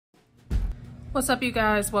What's up, you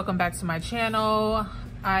guys? Welcome back to my channel.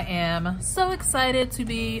 I am so excited to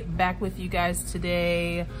be back with you guys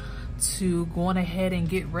today to go on ahead and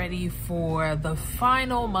get ready for the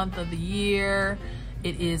final month of the year.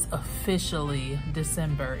 It is officially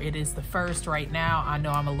December. It is the 1st right now. I know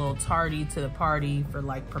I'm a little tardy to the party for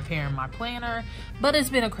like preparing my planner, but it's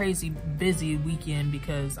been a crazy busy weekend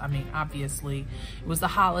because I mean, obviously it was the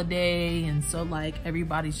holiday, and so like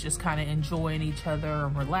everybody's just kind of enjoying each other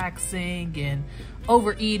and relaxing and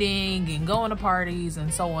overeating and going to parties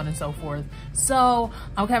and so on and so forth. So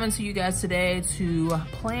I'm coming to you guys today to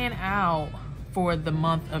plan out for the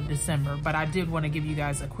month of December, but I did want to give you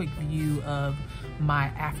guys a quick view of my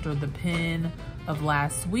after the pen of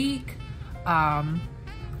last week.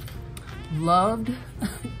 Loved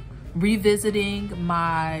revisiting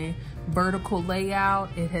my vertical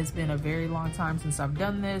layout. It has been a very long time since I've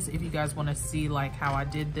done this. If you guys want to see like how I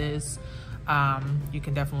did this, you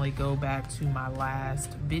can definitely go back to my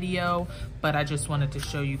last video, but I just wanted to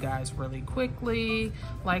show you guys really quickly,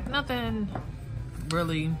 like nothing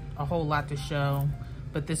really a whole lot to show,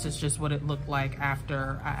 but this is just what it looked like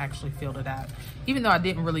after I actually filled it out. Even though I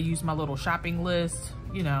didn't really use my little shopping list,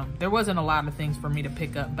 you know, there wasn't a lot of things for me to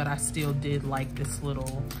pick up, but I still did like this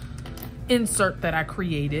little insert that I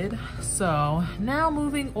created. So now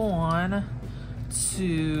moving on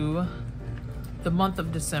to the month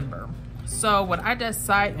of December. So what I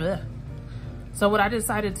decided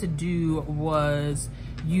to do was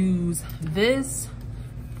use this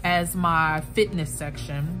as my fitness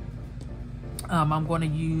section. I'm going to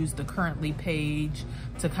use the Currently page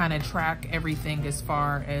to kind of track everything as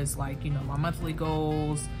far as like, you know, my monthly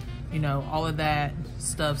goals, you know, all of that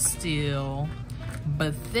stuff still.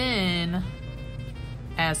 But then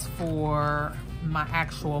as for my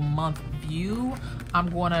actual month view, I'm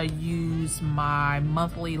going to use my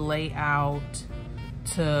monthly layout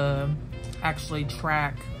to actually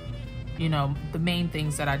track, you know, the main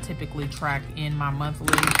things that I typically track in my monthly.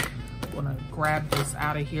 I'm gonna grab this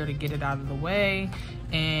out of here to get it out of the way.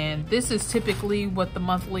 And this is typically what the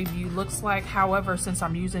monthly view looks like. However, since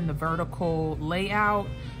I'm using the vertical layout,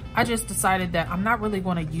 I just decided that I'm not really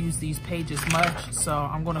gonna use these pages much. So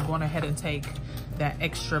I'm gonna go ahead and take that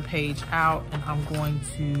extra page out, and I'm going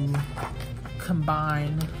to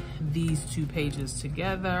combine these two pages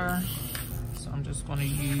together. So I'm just gonna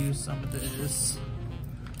use some of this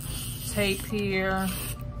tape here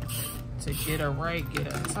to get her right,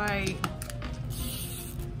 get her tight.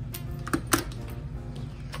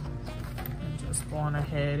 And just going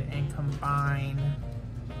ahead and combine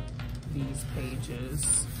these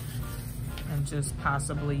pages and just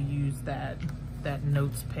possibly use that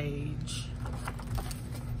notes page.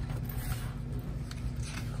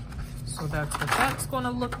 So that's what that's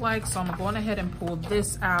gonna look like. So I'm going ahead and pull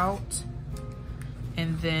this out.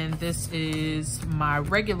 And then this is my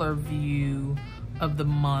regular view of the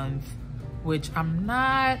month, which I'm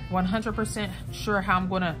not 100% sure how I'm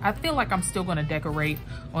gonna, I feel like I'm still gonna decorate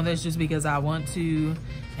on this just because I want to,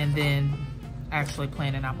 and then actually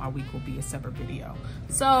planning out my week will be a separate video.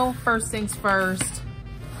 So first things first,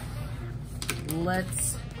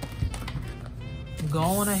 let's go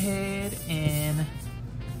on ahead and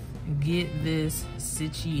get this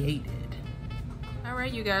situated. All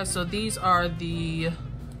right, you guys, so these are the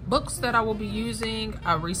books that I will be using.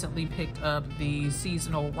 I recently picked up the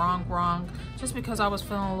seasonal Wrong just because I was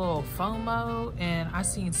feeling a little FOMO, and I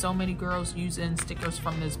seen so many girls using stickers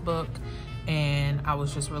from this book, and I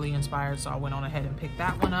was just really inspired, so I went on ahead and picked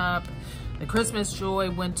that one up. The Christmas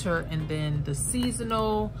Joy, Winter, and then the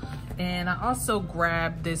seasonal. And I also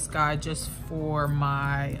grabbed this guy just for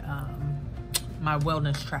my my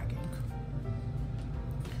wellness tracking.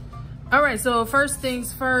 All right, so first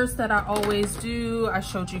things first that I always do, I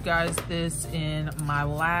showed you guys this in my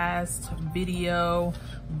last video,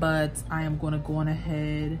 but I am gonna go on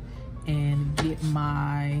ahead and get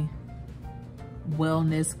my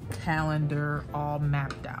wellness calendar all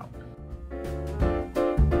mapped out.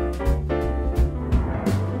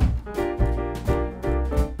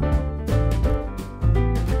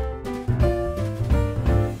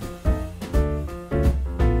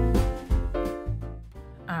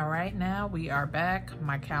 We are back.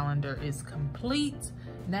 My calendar is complete.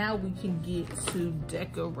 Now we can get to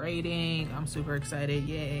decorating. I'm super excited,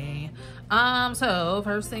 yay. So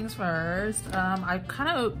first things first, I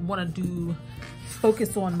kind of want to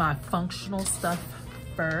focus on my functional stuff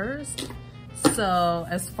first. So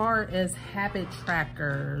as far as habit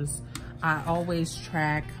trackers, I always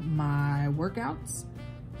track my workouts.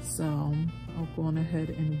 So I'll go on ahead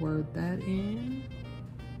and word that in.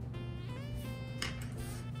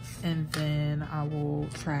 And then I will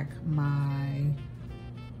track my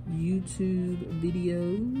YouTube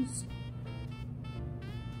videos.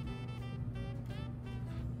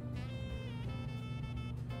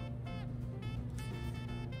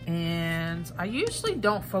 And I usually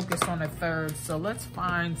don't focus on a third, so let's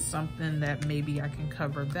find something that maybe I can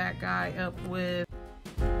cover that guy up with.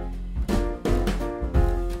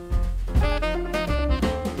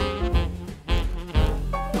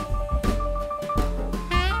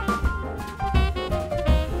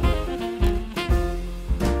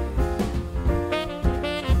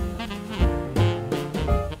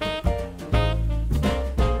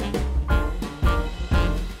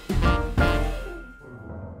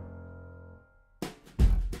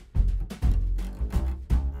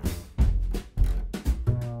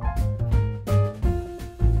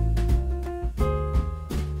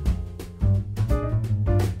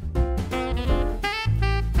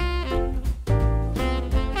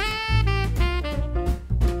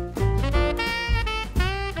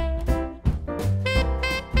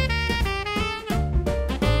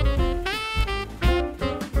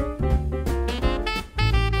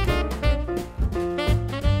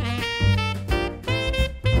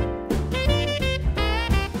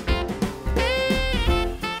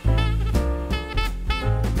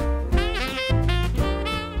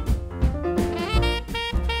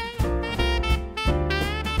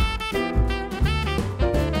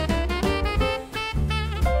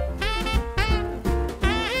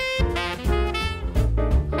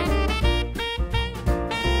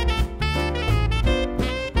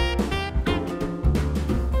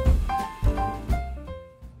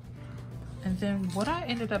 Then what I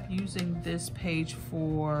ended up using this page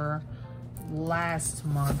for last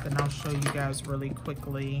month, and I'll show you guys really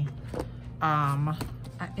quickly. I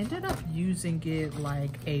ended up using it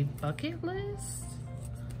like a bucket list,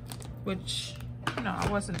 which, you know,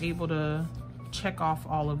 I wasn't able to check off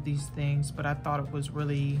all of these things, but I thought it was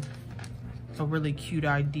really a really cute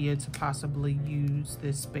idea to possibly use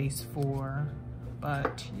this space for.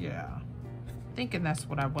 But yeah, thinking that's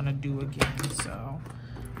what I want to do again. So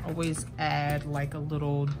always add like a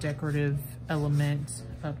little decorative element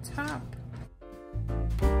up top.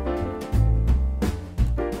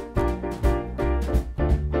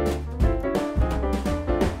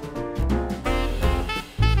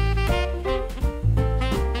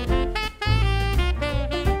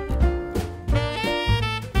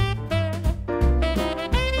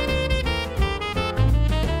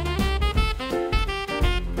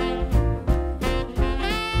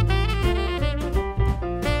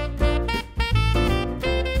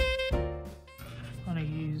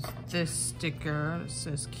 This sticker that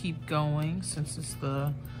says keep going, since it's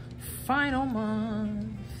the final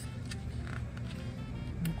month.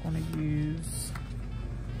 I'm going to use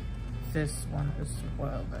this one as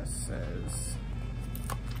well that says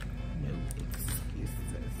no excuses.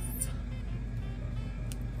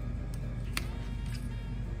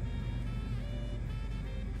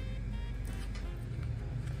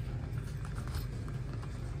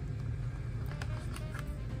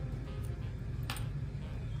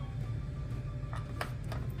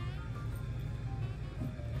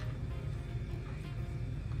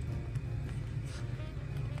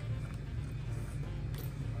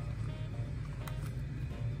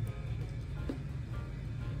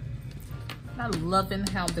 I'm loving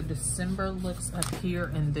how the December looks up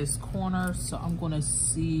here in this corner, so I'm going to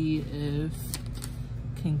see if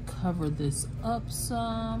I can cover this up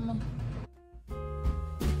some.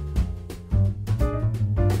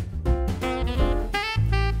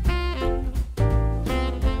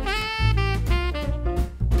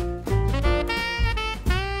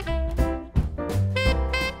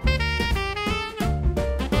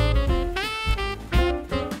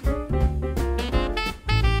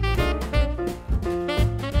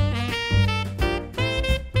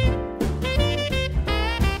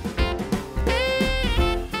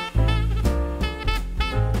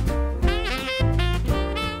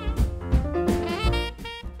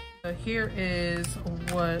 Here is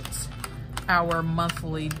what our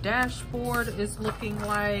monthly dashboard is looking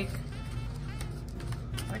like.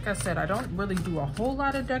 Like I said, I don't really do a whole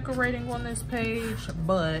lot of decorating on this page,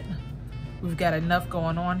 but we've got enough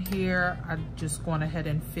going on here. I'm just going ahead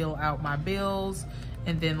and fill out my bills.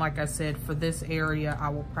 And then, like I said, for this area, I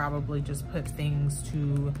will probably just put things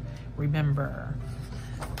to remember.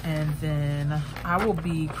 And then I will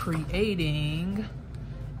be creating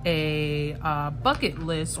a bucket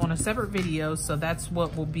list on a separate video, so that's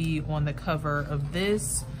what will be on the cover of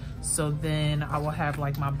this. So then I will have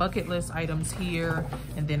like my bucket list items here,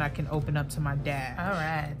 and then I can open up to my dash. All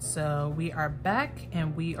right, so we are back,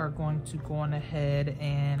 and we are going to go on ahead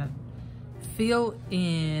and fill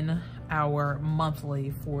in our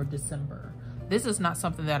monthly for December. This is not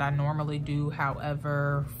something that I normally do.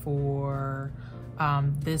 However, for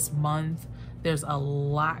this month, there's a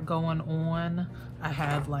lot going on. I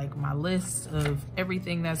have like my list of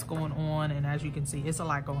everything that's going on, and as you can see, it's a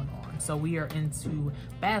lot going on. So we are into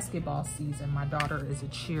basketball season. My daughter is a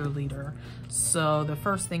cheerleader. So the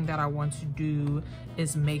first thing that I want to do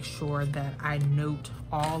is make sure that I note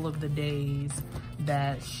all of the days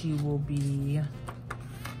that she will be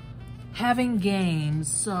having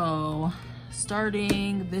games. So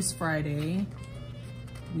starting this Friday,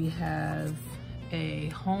 we have a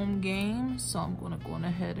home game, so I'm gonna go on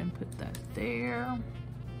ahead and put that there.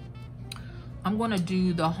 I'm gonna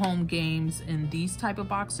do the home games in these type of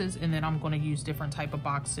boxes, and then I'm gonna use different type of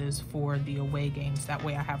boxes for the away games. That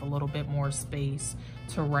way I have a little bit more space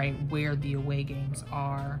to write where the away games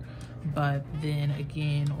are. But then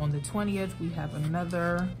again, on the 20th, we have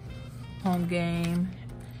another home game,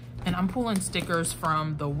 and I'm pulling stickers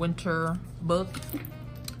from the winter book.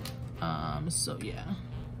 So yeah.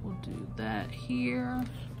 We'll do that here.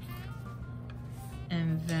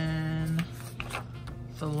 And then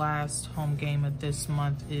the last home game of this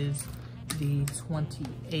month is the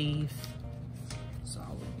 28th. So I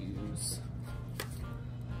will use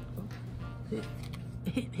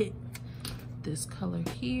this color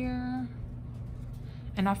here.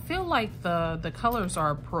 And I feel like the colors are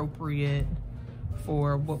appropriate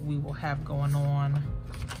for what we will have going on.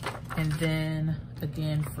 And then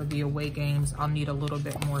again, for the away games, I'll need a little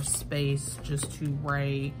bit more space just to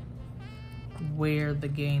write where the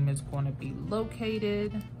game is going to be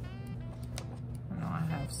located. I know I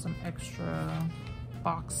have some extra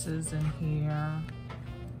boxes in here. I'm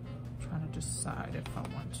trying to decide if I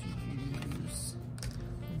want to use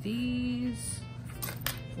these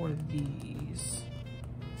or these.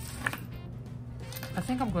 I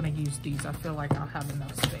think I'm going to use these. I feel like I'll have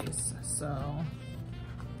enough space. So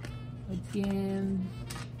again,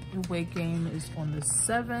 the away game is on the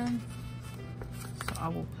 7th. So I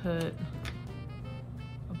will put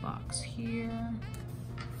a box here.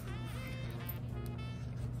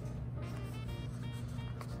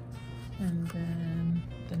 And then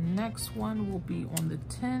the next one will be on the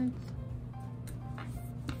 10th.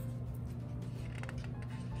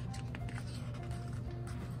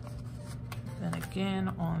 Then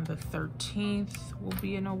again on the 13th will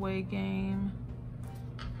be an away game.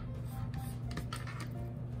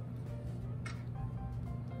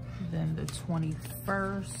 Then the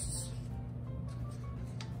 21st.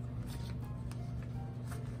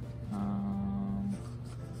 I'll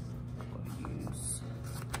use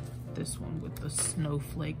this one with the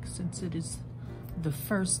snowflake since it is the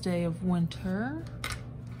first day of winter.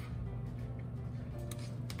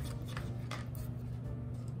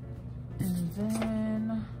 And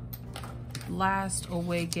then last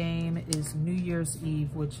away game is New Year's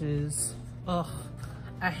Eve, which is, I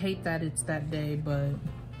hate that it's that day, but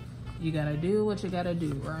you gotta do what you gotta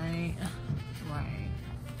do, right? Right.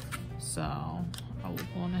 So I will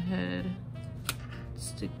go on ahead,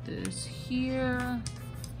 stick this here,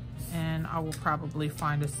 and I will probably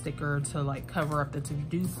find a sticker to like cover up the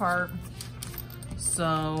to-do part.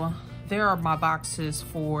 So there are my boxes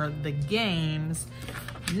for the games.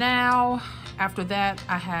 Now, after that,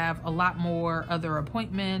 I have a lot more other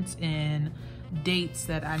appointments and dates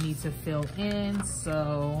that I need to fill in.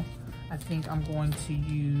 So I think I'm going to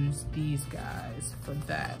use these guys for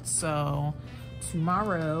that. So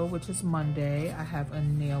tomorrow, which is Monday, I have a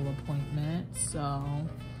nail appointment. So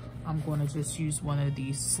I'm going to just use one of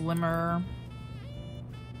these slimmer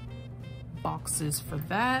boxes for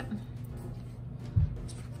that.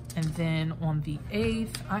 And then on the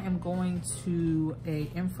 8th, I am going to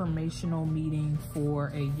a informational meeting for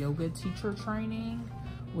a yoga teacher training,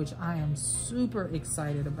 which I am super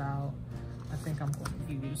excited about. I think I'm going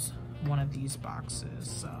to use one of these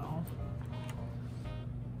boxes. So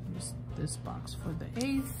use this box for the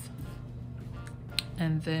 8th.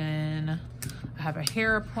 And then I have a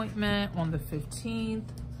hair appointment on the 15th,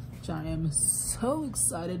 which I am so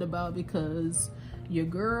excited about because your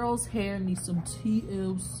girl's hair needs some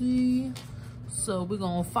TLC. So we're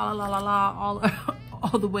gonna fa la la la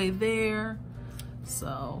all the way there.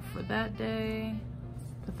 So for that day,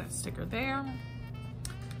 put that sticker there.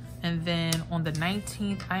 And then on the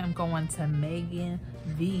 19th, I am going to Megan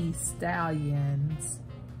Thee Stallion's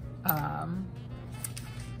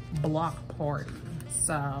block party.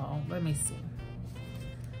 So let me see.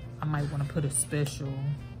 I might want to put a special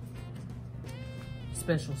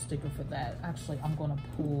sticker for that. Actually, I'm gonna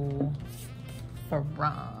pull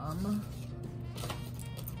from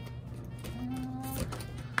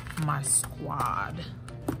my squad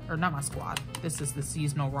or not my squad. This is the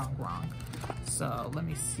seasonal Rong. So let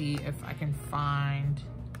me see if I can find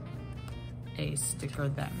a sticker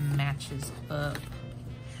that matches up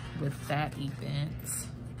with that event,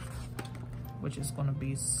 which is gonna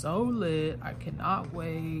be so lit. I cannot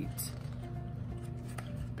wait.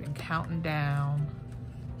 Been counting down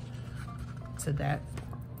to that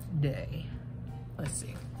day. Let's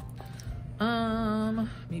see.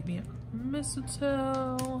 Meet me at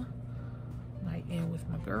Mistletoe. Night in with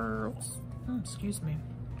my girls. Excuse me.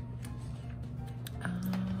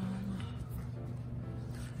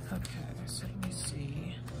 Okay, so let me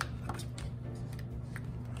see.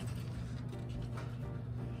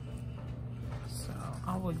 So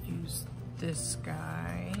I will use this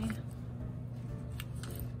guy.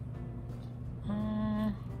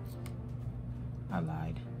 I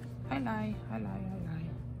lied. I lied.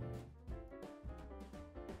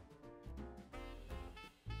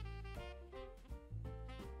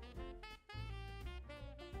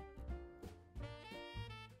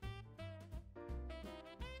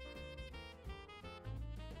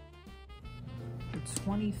 The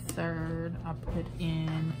 23rd, I put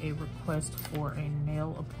in a request for a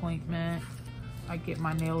nail appointment. I get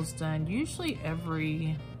my nails done usually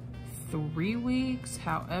every 3 weeks.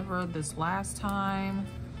 However, this last time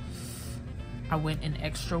I went an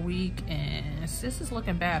extra week and this is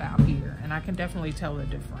looking bad out here, and I can definitely tell the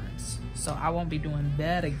difference. So I won't be doing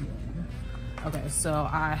that again. Okay, so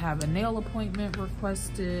I have a nail appointment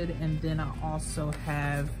requested, and then I also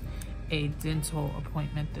have a dental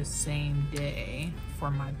appointment the same day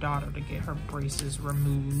for my daughter to get her braces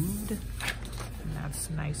removed. And that's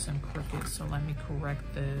nice and crooked, so let me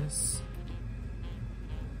correct this.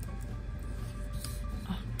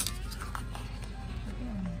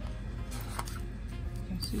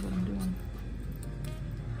 Can't see what I'm doing.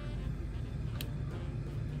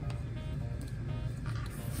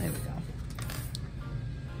 There we go.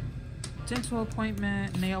 Dental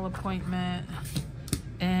appointment, nail appointment,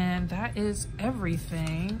 and that is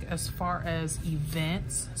everything as far as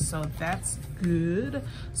events. So that's good.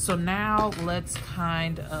 So now let's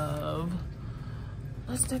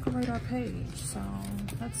decorate our page. So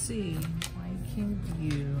let's see. I can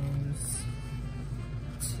use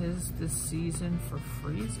 "'Tis the Season for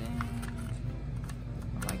Freezing."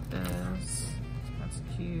 I like this. That's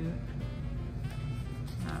cute.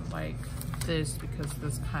 I like this because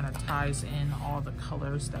this kind of ties in all the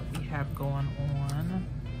colors that we have going on.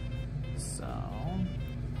 So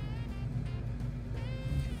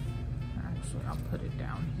actually I'll put it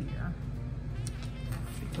down here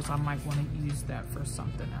because I might want to use that for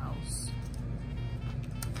something else.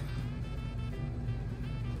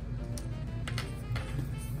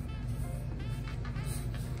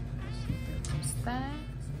 So there's that.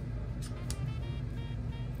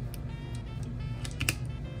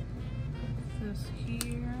 This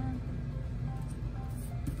here.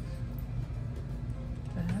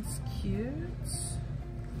 That's cute.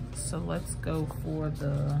 So let's go for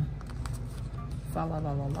the fa la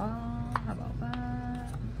la la la. How about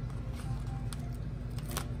that?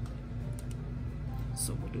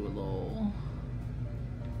 So we'll do a little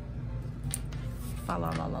fa la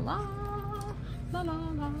la la la la la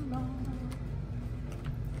la la.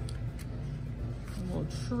 A little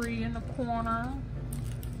tree in the corner.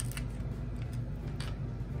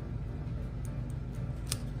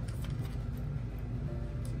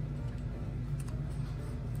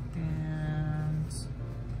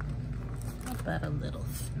 About a little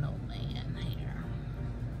snowman here.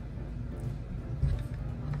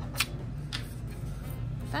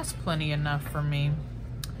 That's plenty enough for me.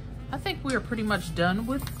 I think we are pretty much done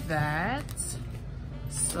with that.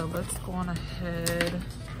 So let's go on ahead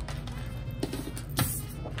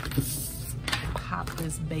and pop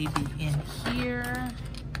this baby in here.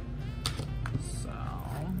 So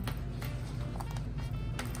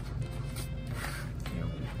here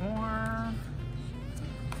we are.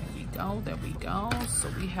 There we go. So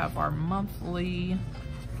we have our monthly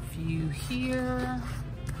view here.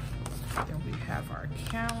 Then we have our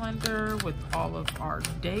calendar with all of our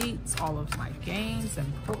dates, all of my games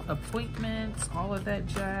and appointments, all of that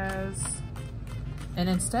jazz. And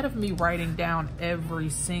instead of me writing down every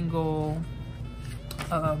single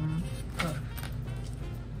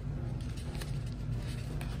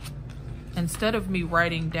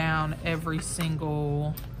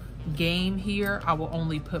game here, I will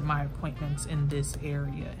only put my appointments in this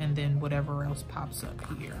area and then whatever else pops up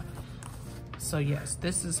here. So yes,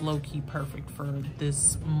 this is low-key perfect for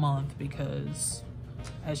this month because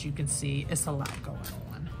as you can see, it's a lot going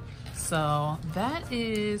on. So that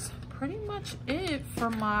is pretty much it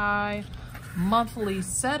for my monthly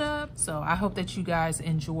setup. So I hope that you guys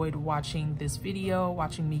enjoyed watching this video,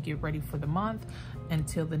 watching me get ready for the month.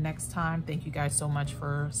 Until the next time, thank you guys so much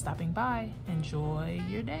for stopping by. Enjoy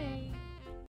your day.